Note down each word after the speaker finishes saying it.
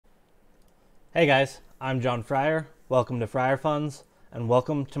Hey guys, I'm John Fryer. Welcome to Fryer Funds, and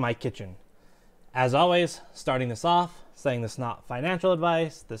welcome to my kitchen. As always, starting this off, saying this is not financial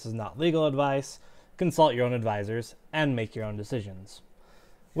advice, this is not legal advice. Consult your own advisors and make your own decisions.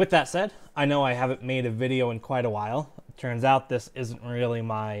 With that said, I know I haven't made a video in quite a while. It turns out this isn't really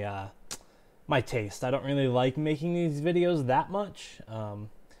my taste. I don't really like making these videos that much.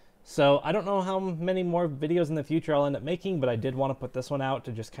 So I don't know how many more videos in the future I'll end up making, but I did want to put this one out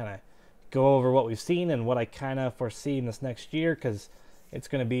to just kind of go over what we've seen and what I kind of foresee in this next year, because it's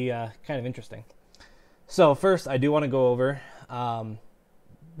going to be kind of interesting. So first, I do want to go over,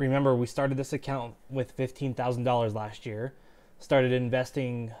 remember we started this account with $15,000 last year, started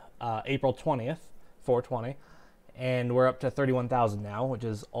investing April 20th, 420, and we're up to 31,000 now, which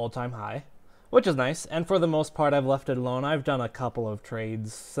is all-time high, which is nice. And for the most part, I've left it alone. I've done a couple of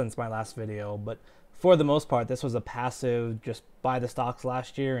trades since my last video, but for the most part, this was a passive, just buy the stocks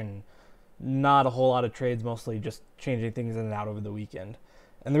last year, and not a whole lot of trades, mostly just changing things in and out over the weekend.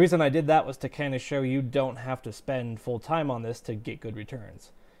 And the reason I did that was to kind of show you don't have to spend full time on this to get good returns.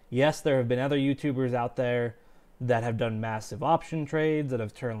 Yes, there have been other YouTubers out there that have done massive option trades that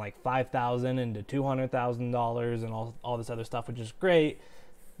have turned like $5,000 into $200,000 and all this other stuff, which is great,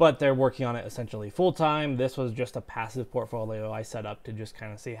 but they're working on it essentially full time. This was just a passive portfolio I set up to just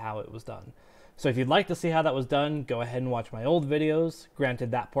kind of see how it was done. So if you'd like to see how that was done, go ahead and watch my old videos.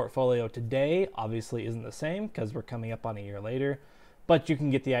 Granted, that portfolio today obviously isn't the same because we're coming up on a year later, but you can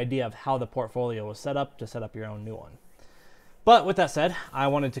get the idea of how the portfolio was set up to set up your own new one. But with that said, I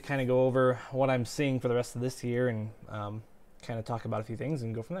wanted to kind of go over what I'm seeing for the rest of this year and kind of talk about a few things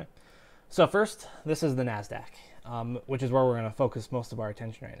and go from there. So first, this is the NASDAQ, which is where we're going to focus most of our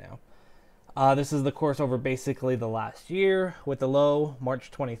attention right now. This is the course over basically the last year, with the low March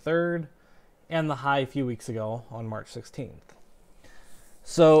 23rd, and the high a few weeks ago on March 16th.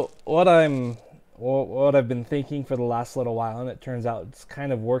 So what I've been thinking for the last little while, and it turns out it's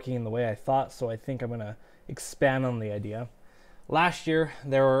kind of working in the way I thought, so I think I'm going to expand on the idea. Last year,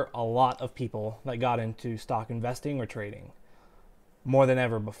 there were a lot of people that got into stock investing or trading, more than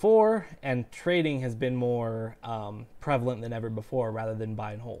ever before, and trading has been more prevalent than ever before rather than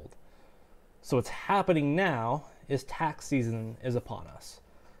buy and hold. So what's happening now is tax season is upon us.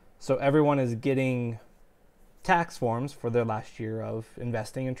 So everyone is getting tax forms for their last year of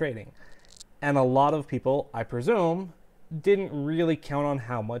investing and trading. And a lot of people, I presume, didn't really count on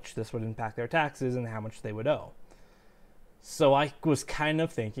how much this would impact their taxes and how much they would owe. So I was kind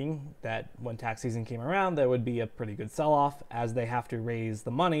of thinking that when tax season came around, there would be a pretty good sell-off as they have to raise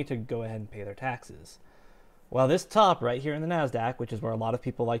the money to go ahead and pay their taxes. Well, this top right here in the NASDAQ, which is where a lot of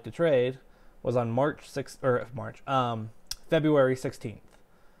people like to trade, was on February 16th.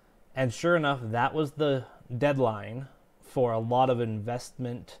 And sure enough, that was the deadline for a lot of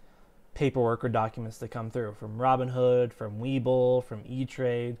investment paperwork or documents to come through from Robinhood, from Webull, from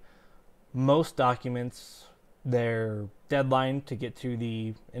E-Trade. Most documents, their deadline to get to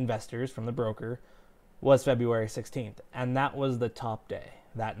the investors from the broker was February 16th. And that was the top day.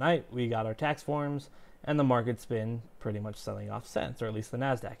 That night, we got our tax forms, and the market's been pretty much selling off since, or at least the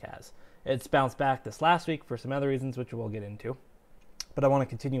NASDAQ has. It's bounced back this last week for some other reasons, which we'll get into. But I want to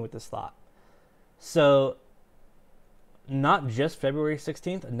continue with this thought. So, not just February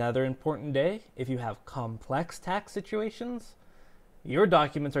 16th, another important day. If you have complex tax situations, your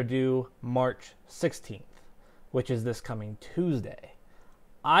documents are due March 16th, which is this coming Tuesday.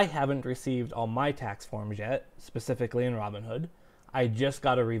 I haven't received all my tax forms yet, specifically in Robinhood. I just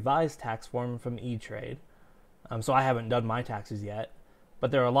got a revised tax form from E-Trade, so I haven't done my taxes yet.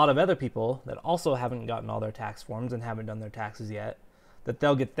 But there are a lot of other people that also haven't gotten all their tax forms and haven't done their taxes yet, that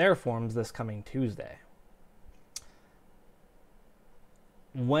they'll get their forms this coming Tuesday.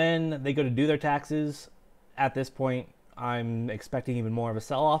 When they go to do their taxes, at this point, I'm expecting even more of a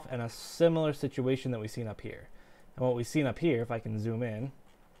sell-off and a similar situation that we've seen up here. And what we've seen up here, if I can zoom in,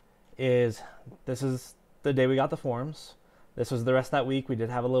 is this is the day we got the forms. This was the rest of that week. We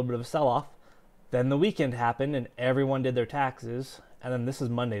did have a little bit of a sell-off. Then the weekend happened and everyone did their taxes. And then this is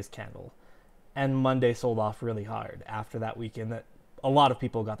Monday's candle. And Monday sold off really hard after that weekend that a lot of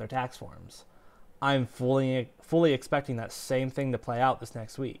people got their tax forms. I'm fully expecting that same thing to play out this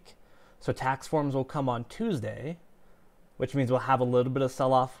next week. So tax forms will come on Tuesday, which means we'll have a little bit of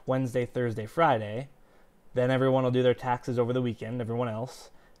sell-off Wednesday, Thursday, Friday. Then everyone will do their taxes over the weekend, everyone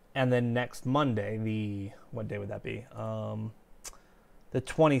else. And then next Monday, what day would that be? The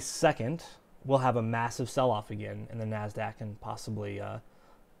 22nd, we'll have a massive sell-off again in the NASDAQ and possibly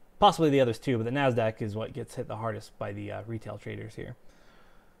the others too, but the NASDAQ is what gets hit the hardest by the retail traders here.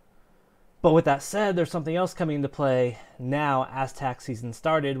 But with that said, there's something else coming into play now as tax season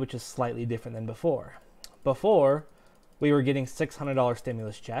started, which is slightly different than before. Before, we were getting $600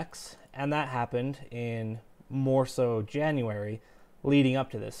 stimulus checks, and that happened in more so January leading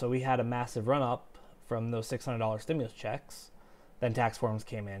up to this. So we had a massive run up from those $600 stimulus checks. Then tax forms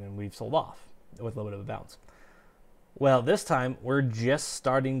came in and we've sold off with a little bit of a bounce. Well, this time we're just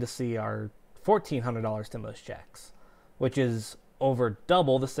starting to see our $1,400 stimulus checks, which is over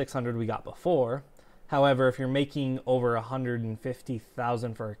double the $600 we got before. However, if you're making over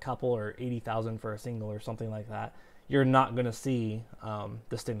 $150,000 for a couple or $80,000 for a single or something like that, you're not going to see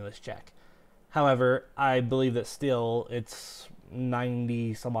the stimulus check. However, I believe that still it's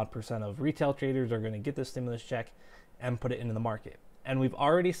 90 some odd percent of retail traders are going to get this stimulus check and put it into the market. And we've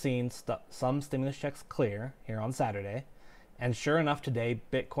already seen some stimulus checks clear here on Saturday. And sure enough, today,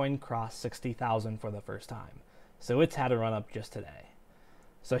 Bitcoin crossed 60,000 for the first time. So it's had a run up just today.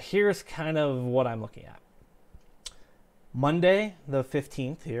 So here's kind of what I'm looking at. Monday, the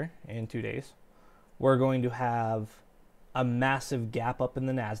 15th here in 2 days, we're going to have a massive gap up in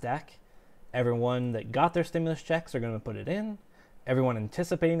the NASDAQ. Everyone that got their stimulus checks are going to put it in. Everyone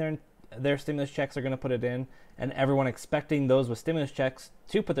anticipating their stimulus checks are going to put it in. And everyone expecting those with stimulus checks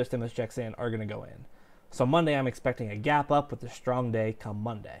to put their stimulus checks in are going to go in. So Monday, I'm expecting a gap up with a strong day come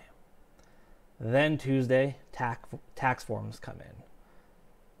Monday. Then Tuesday, tax forms come in.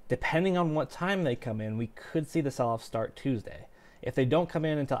 Depending on what time they come in, we could see the sell-off start Tuesday. If they don't come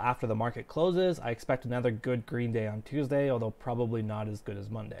in until after the market closes, I expect another good green day on Tuesday, although probably not as good as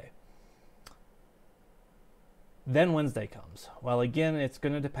Monday. Then Wednesday comes. Well, again, it's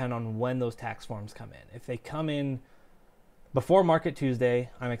going to depend on when those tax forms come in. If they come in before market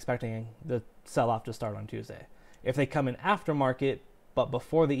Tuesday, I'm expecting the sell-off to start on Tuesday. If they come in after market, but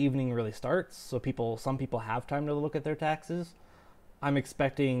before the evening really starts, so some people have time to look at their taxes, I'm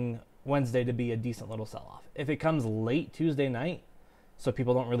expecting Wednesday to be a decent little sell-off. If it comes late Tuesday night, so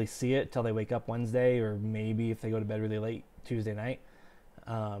people don't really see it till they wake up Wednesday, or maybe if they go to bed really late Tuesday night,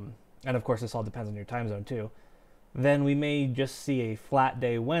 and of course this all depends on your time zone too, then we may just see a flat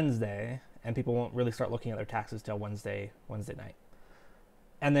day Wednesday, and people won't really start looking at their taxes till Wednesday night.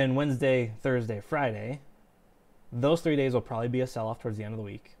 And then Wednesday, Thursday, Friday, those 3 days will probably be a sell-off towards the end of the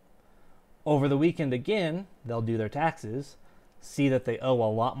week. Over the weekend again, they'll do their taxes, see that they owe a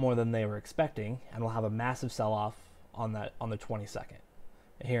lot more than they were expecting, and we'll have a massive sell-off on the 22nd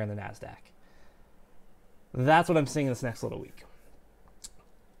here in the NASDAQ. That's what I'm seeing this next little week.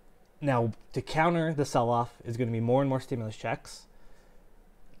 Now, to counter the sell-off is going to be more and more stimulus checks.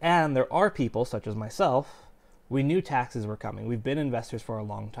 And there are people, such as myself, we knew taxes were coming. We've been investors for a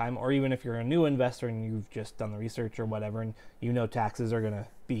long time, or even if you're a new investor and you've just done the research or whatever, and you know taxes are going to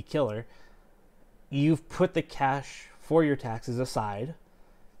be killer, you've put the cash for your taxes aside.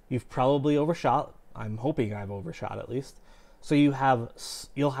 You've probably overshot. I'm hoping I've overshot at least. So you'll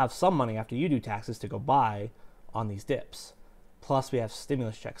have some money after you do taxes to go buy on these dips. Plus we have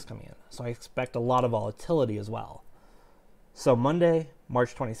stimulus checks coming in. So I expect a lot of volatility as well. So Monday,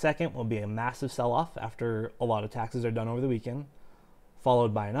 March 22nd will be a massive sell-off after a lot of taxes are done over the weekend,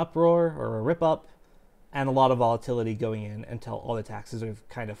 followed by an uproar or a rip-up, and a lot of volatility going in until all the taxes are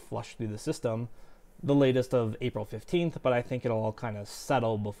kind of flushed through the system, the latest of April 15th, but I think it'll all kind of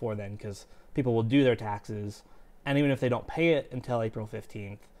settle before then because people will do their taxes, and even if they don't pay it until April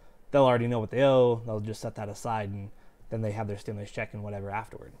 15th, they'll already know what they owe, they'll just set that aside, and then they have their stimulus check and whatever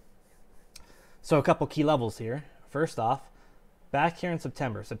afterward. So a couple key levels here. First off, back here in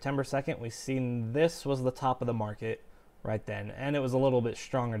September 2nd, we seen this was the top of the market right then, and it was a little bit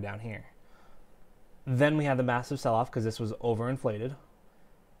stronger down here. Then we had the massive sell-off because this was overinflated,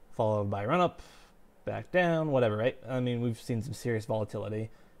 followed by run-up, back down, whatever, right? I mean, we've seen some serious volatility,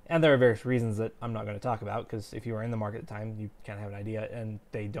 and there are various reasons that I'm not going to talk about because if you were in the market at the time, you kind of have an idea, and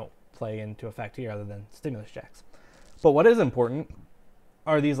they don't play into effect here other than stimulus checks. But what is important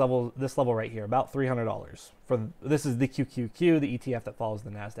are these levels, this level right here, about $300. This is the QQQ, the ETF that follows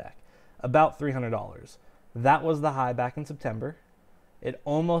the NASDAQ. About $300. That was the high back in September. It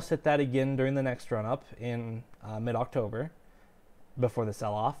almost hit that again during the next run-up in mid-October before the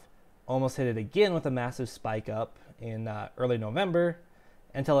sell-off. Almost hit it again with a massive spike up in early November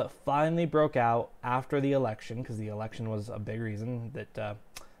until it finally broke out after the election, because the election was a big reason that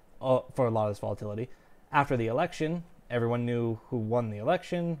for a lot of this volatility. After the election, everyone knew who won the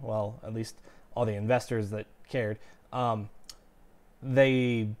election. Well, at least all the investors that cared.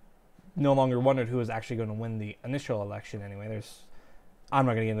 They no longer wondered who was actually going to win the initial election anyway. I'm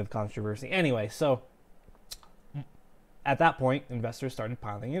not going to get into the controversy. Anyway, so at that point, investors started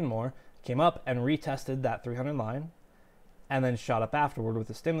piling in more, came up and retested that 300 line, and then shot up afterward with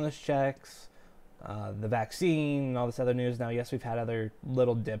the stimulus checks, the vaccine, and all this other news. Now, yes, we've had other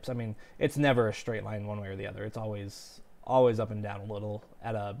little dips. I mean, it's never a straight line one way or the other. It's always up and down a little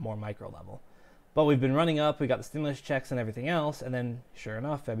at a more micro level. But we've been running up. We got the stimulus checks and everything else, and then sure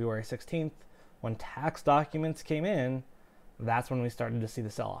enough, February 16th, when tax documents came in, that's when we started to see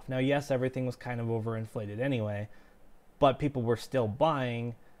the sell-off. Now, yes, everything was kind of overinflated anyway, but people were still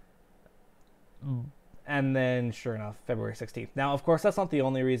buying. And then, sure enough, February 16th. Now, of course, that's not the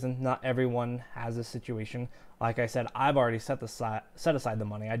only reason. Not everyone has this situation. Like I said, I've already set aside the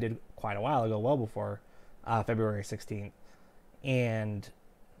money. I did quite a while ago, well before February 16th. And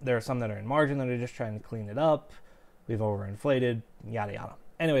there are some that are in margin that are just trying to clean it up. We've overinflated, yada, yada.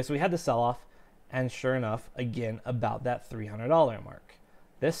 Anyway, so we had the sell-off. And sure enough, again, about that $300 mark.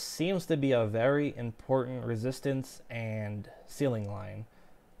 This seems to be a very important resistance and ceiling line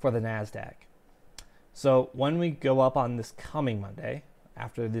for the NASDAQ. So when we go up on this coming Monday,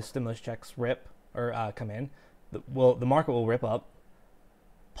 after the stimulus checks come in, the market will rip up.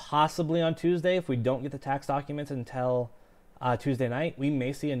 Possibly on Tuesday, if we don't get the tax documents until Tuesday night, we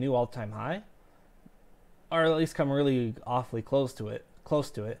may see a new all-time high, or at least come really awfully close to it,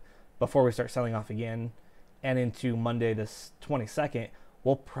 before we start selling off again. And into Monday, this 22nd,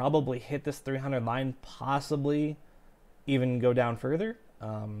 we'll probably hit this 300 line, possibly even go down further.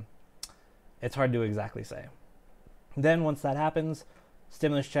 It's hard to exactly say. Then once that happens,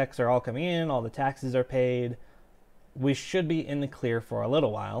 stimulus checks are all coming in, all the taxes are paid. We should be in the clear for a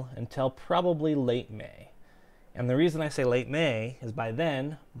little while until probably late May. And the reason I say late May is by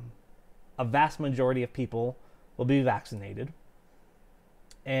then, a vast majority of people will be vaccinated.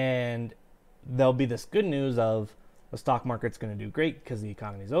 And there'll be this good news of the stock market's going to do great because the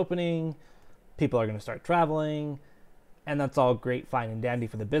economy's opening, people are going to start traveling, and that's all great, fine, and dandy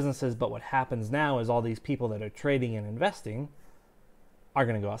for the businesses. But what happens now is all these people that are trading and investing are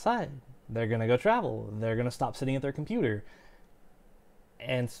going to go outside. They're going to go travel. They're going to stop sitting at their computer.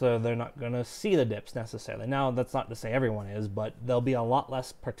 And so they're not going to see the dips necessarily. Now, that's not to say everyone is, but there'll be a lot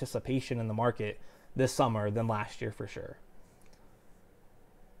less participation in the market this summer than last year for sure.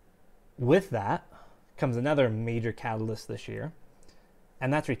 With that comes another major catalyst this year,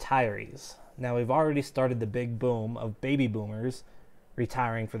 and that's retirees. Now, we've already started the big boom of baby boomers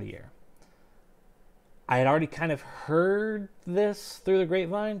retiring for the year. I had already kind of heard this through the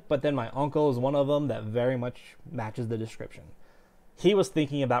grapevine, but then my uncle is one of them that very much matches the description. He was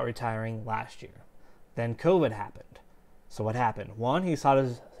thinking about retiring last year. Then COVID happened. So what happened? One, he saw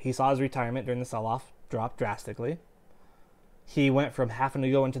his retirement during the sell-off drop drastically. He went from having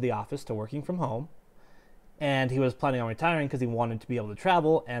to go into the office to working from home, and he was planning on retiring because he wanted to be able to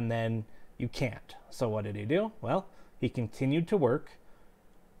travel, and then you can't. So what did he do? Well, he continued to work,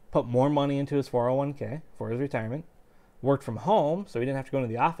 put more money into his 401k for his retirement, worked from home, so he didn't have to go into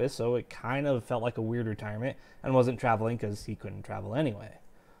the office, so it kind of felt like a weird retirement, and wasn't traveling because he couldn't travel anyway.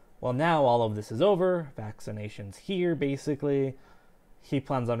 Well, now all of this is over, vaccination's here, basically. He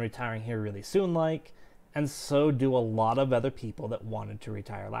plans on retiring here really soon, and so do a lot of other people that wanted to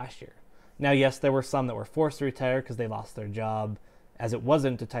retire last year. Now, yes, there were some that were forced to retire because they lost their job, as it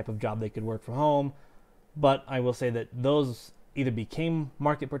wasn't a type of job they could work from home, but I will say that those either became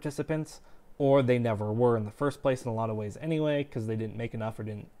market participants or they never were in the first place in a lot of ways anyway, because they didn't make enough or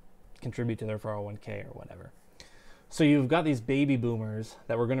didn't contribute to their 401k or whatever. So you've got these baby boomers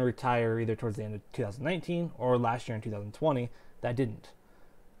that were going to retire either towards the end of 2019 or last year in 2020 that didn't.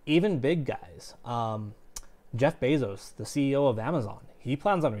 Even big guys. Jeff Bezos, the CEO of Amazon, he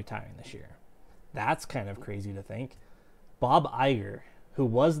plans on retiring this year. That's kind of crazy to think. Bob Iger, who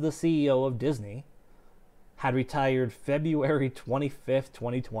was the CEO of Disney, had retired February 25th,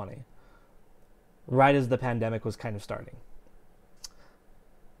 2020, right as the pandemic was kind of starting.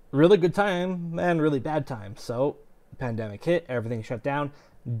 Really good time and really bad time. So, the pandemic hit, everything shut down.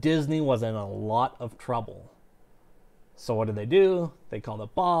 Disney was in a lot of trouble. So what did they do? They called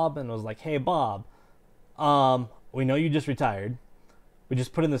up Bob and was like, hey, Bob, we know you just retired. We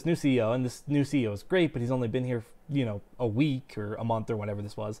just put in this new CEO, and this new CEO is great, but he's only been here, a week or a month or whatever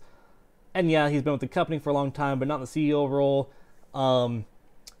this was. And yeah, he's been with the company for a long time, but not in the CEO role.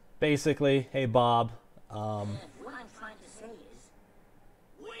 Basically, hey, Bob. What I'm trying to say is,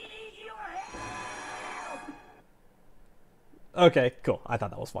 we need your help! Okay, cool. I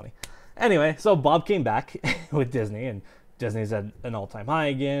thought that was funny. Anyway, so Bob came back with Disney, and Disney's at an all-time high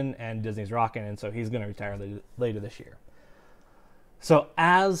again, and Disney's rocking, and so he's going to retire later this year. So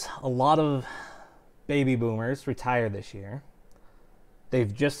as a lot of baby boomers retire this year,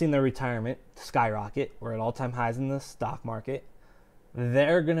 they've just seen their retirement skyrocket. We're at all-time highs in the stock market.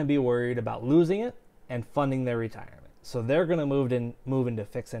 They're going to be worried about losing it and funding their retirement. So they're going to move into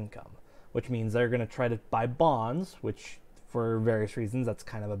fixed income, which means they're going to try to buy bonds, which for various reasons that's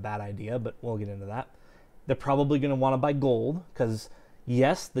kind of a bad idea, but we'll get into that. They're probably going to want to buy gold because,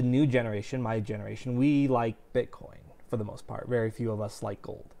 yes, the new generation, my generation, we like Bitcoin for the most part. Very few of us like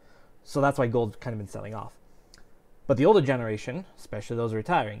gold. So that's why gold's kind of been selling off. But the older generation, especially those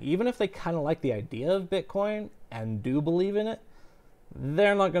retiring, even if they kind of like the idea of Bitcoin and do believe in it,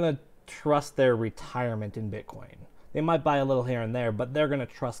 they're not going to trust their retirement in Bitcoin. They might buy a little here and there, but they're going to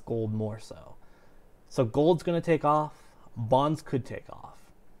trust gold more so. So gold's going to take off. Bonds could take off.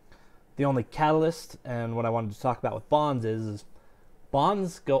 The only catalyst, and what I wanted to talk about with bonds is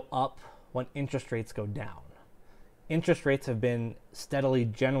bonds go up when interest rates go down. Interest rates have been steadily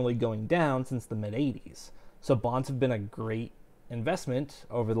generally going down since the mid-'80s. So bonds have been a great investment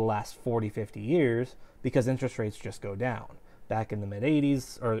over the last 40, 50 years because interest rates just go down. Back in the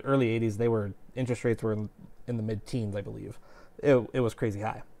mid-'80s or early 80s, interest rates were in the mid-teens, I believe. It was crazy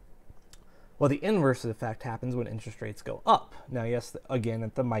high. Well, the inverse effect happens when interest rates go up. Now, yes, again,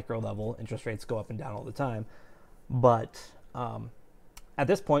 at the micro level, interest rates go up and down all the time. But at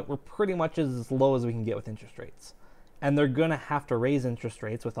this point, we're pretty much as low as we can get with interest rates. And they're going to have to raise interest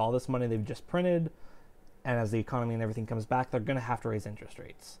rates with all this money they've just printed. And as the economy and everything comes back, they're going to have to raise interest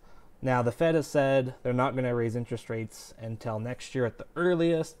rates. Now, the Fed has said they're not going to raise interest rates until next year at the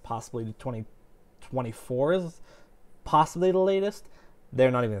earliest, possibly 2024 is possibly the latest.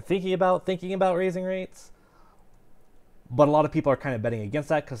 They're not even thinking about raising rates. But a lot of people are kind of betting against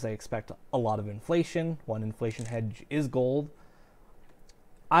that because they expect a lot of inflation. One inflation hedge is gold.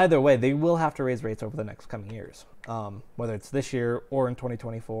 Either way, they will have to raise rates over the next coming years. Whether it's this year or in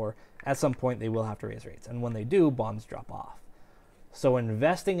 2024, at some point they will have to raise rates. And when they do, bonds drop off. So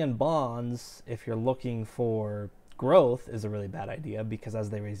investing in bonds, if you're looking for growth, is a really bad idea because as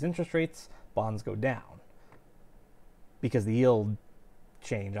they raise interest rates, bonds go down. Because the yield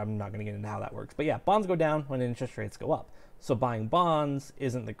change, I'm not going to get into how that works. But yeah, bonds go down when interest rates go up. So buying bonds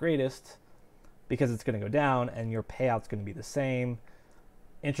isn't the greatest because it's going to go down and your payout's going to be the same.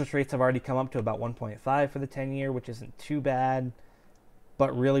 Interest rates have already come up to about 1.5 for the 10-year, which isn't too bad.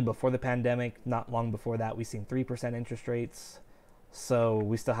 But really, before the pandemic, not long before that, we've seen 3% interest rates. So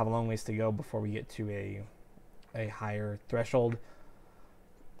we still have a long ways to go before we get to a higher threshold.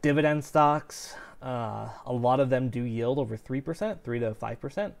 Dividend stocks, a lot of them do yield over 3%. 3 to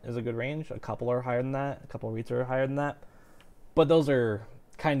 5% is a good range. A couple are higher than that. A couple of REITs are higher than that. But those are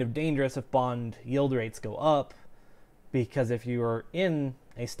kind of dangerous if bond yield rates go up, because if you are in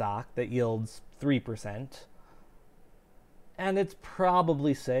a stock that yields 3%, and it's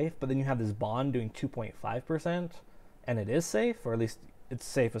probably safe, but then you have this bond doing 2.5%, and it is safe, or at least it's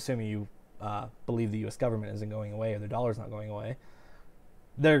safe assuming you believe the U.S. government isn't going away or the dollar's not going away,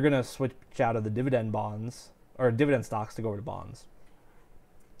 they're going to switch out of the dividend bonds or dividend stocks to go over to bonds.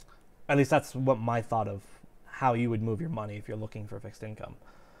 At least that's what my thought of how you would move your money if you're looking for fixed income.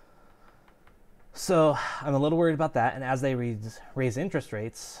 So I'm a little worried about that. And as they raise interest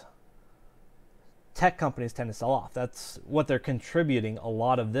rates, tech companies tend to sell off. That's what they're contributing a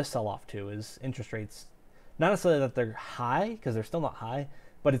lot of this sell-off to, is interest rates. Not necessarily that they're high, because they're still not high,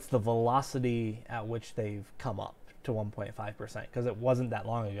 but it's the velocity at which they've come up to 1.5%, because it wasn't that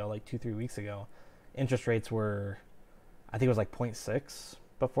long ago, like 2-3 weeks ago, interest rates were, I think it was like 0.6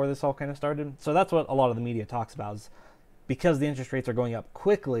 before this all kind of started. So that's what a lot of the media talks about, is because the interest rates are going up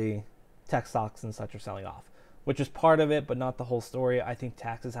quickly, tech stocks and such are selling off, which is part of it, but not the whole story. I think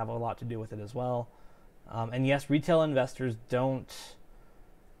taxes have a lot to do with it as well. And yes, retail investors don't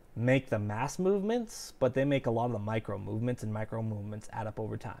make the mass movements, but they make a lot of the micro movements, and micro movements add up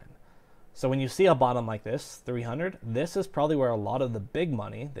over time. So when you see a bottom like this, 300, this is probably where a lot of the big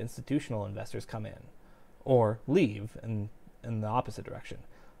money, the institutional investors, come in or leave in the opposite direction.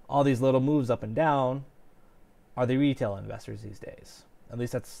 All these little moves up and down are the retail investors these days. At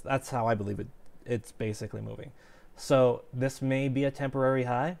least that's how I believe it's basically moving. So this may be a temporary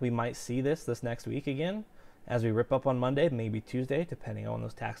high. We might see this next week again as we rip up on Monday, maybe Tuesday, depending on when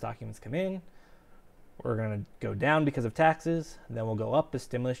those tax documents come in. We're going to go down because of taxes. Then we'll go up as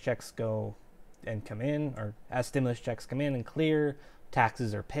stimulus checks go and come in, or as stimulus checks come in and clear,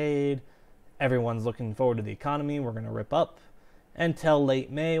 taxes are paid. Everyone's looking forward to the economy. We're going to rip up until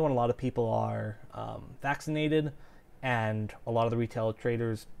late May, when a lot of people are vaccinated, and a lot of the retail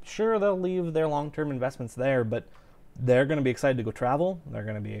traders, sure, they'll leave their long-term investments there, but they're going to be excited to go travel. They're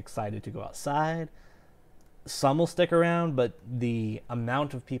going to be excited to go outside. Some will stick around, but the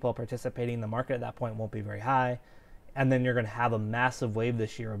amount of people participating in the market at that point won't be very high. And then you're going to have a massive wave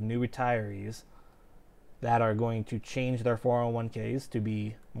this year of new retirees that are going to change their 401ks to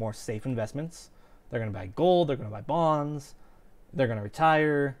be more safe investments. They're going to buy gold. They're going to buy bonds. They're going to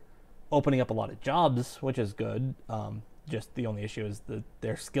retire, opening up a lot of jobs, which is good. Just the only issue is that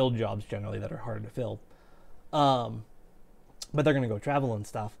they're skilled jobs generally that are harder to fill. But they're going to go travel and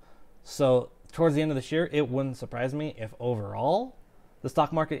stuff. So towards the end of this year, it wouldn't surprise me if overall the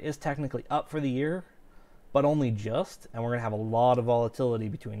stock market is technically up for the year, but only just. And we're going to have a lot of volatility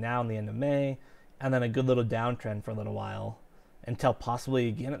between now and the end of May, and then a good little downtrend for a little while until possibly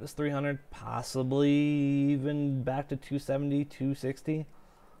again at this 300, possibly even back to 270, 260.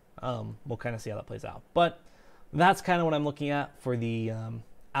 We'll kind of see how that plays out. But that's kind of what I'm looking at for the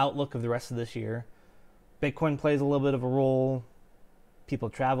outlook of the rest of this year. Bitcoin plays a little bit of a role.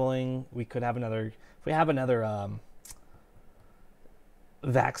 People traveling. We could have another, if we have another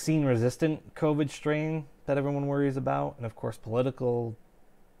vaccine-resistant COVID strain that everyone worries about, and of course political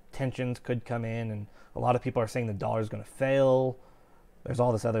tensions could come in, and a lot of people are saying the dollar is going to fail. There's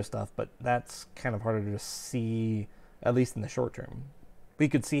all this other stuff, but that's kind of harder to see, at least in the short term. We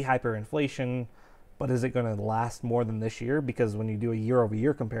could see hyperinflation, but is it going to last more than this year? Because when you do a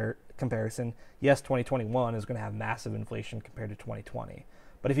year-over-year comparison, yes, 2021 is going to have massive inflation compared to 2020.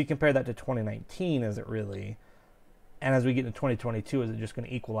 But if you compare that to 2019, is it really? And as we get into 2022, is it just going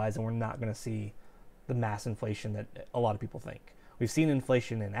to equalize and we're not going to see the mass inflation that a lot of people think? We've seen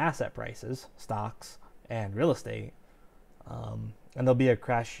inflation in asset prices, stocks, and real estate. And there'll be a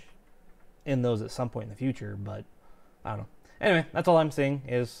crash in those at some point in the future, but I don't know. Anyway, that's all I'm saying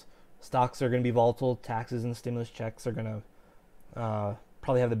is stocks are going to be volatile. Taxes and stimulus checks are going to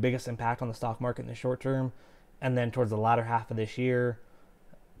probably have the biggest impact on the stock market in the short term. And then towards the latter half of this year,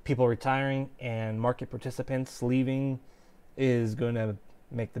 people retiring and market participants leaving is going to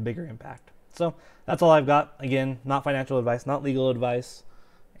make the bigger impact. So that's all I've got. Again, not financial advice, not legal advice.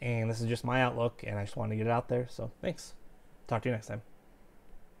 And this is just my outlook, and I just wanted to get it out there. So thanks. Talk to you next time.